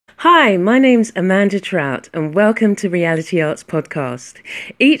Hi, my name's Amanda Trout and welcome to Reality Arts Podcast.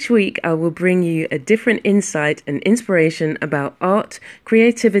 Each week I will bring you a different insight and inspiration about art,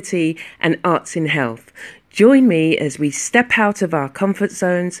 creativity and arts in health. Join me as we step out of our comfort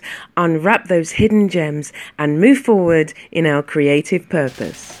zones, unwrap those hidden gems and move forward in our creative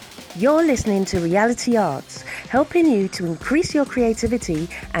purpose. You're listening to Reality Arts, helping you to increase your creativity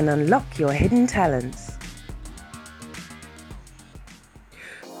and unlock your hidden talents.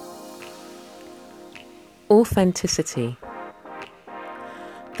 Authenticity.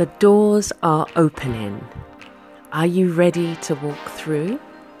 The doors are opening. Are you ready to walk through?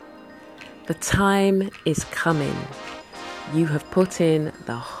 The time is coming. You have put in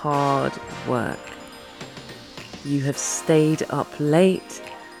the hard work. You have stayed up late.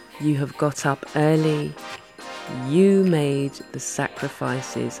 You have got up early. You made the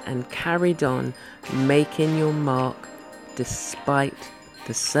sacrifices and carried on making your mark despite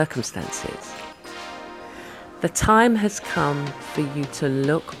the circumstances. The time has come for you to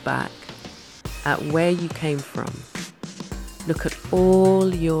look back at where you came from. Look at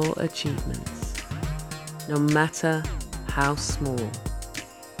all your achievements, no matter how small.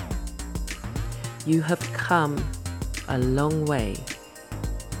 You have come a long way.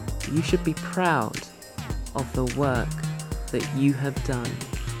 You should be proud of the work that you have done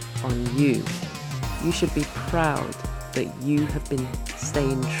on you. You should be proud that you have been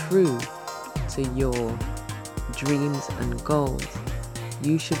staying true to your dreams and goals.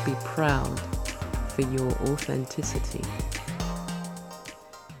 You should be proud for your authenticity.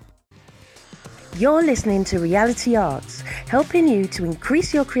 You're listening to Reality Arts, helping you to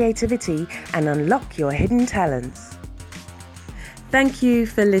increase your creativity and unlock your hidden talents. Thank you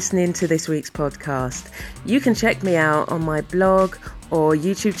for listening to this week's podcast. You can check me out on my blog or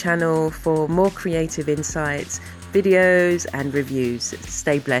YouTube channel for more creative insights, videos and reviews.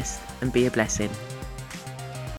 Stay blessed and be a blessing.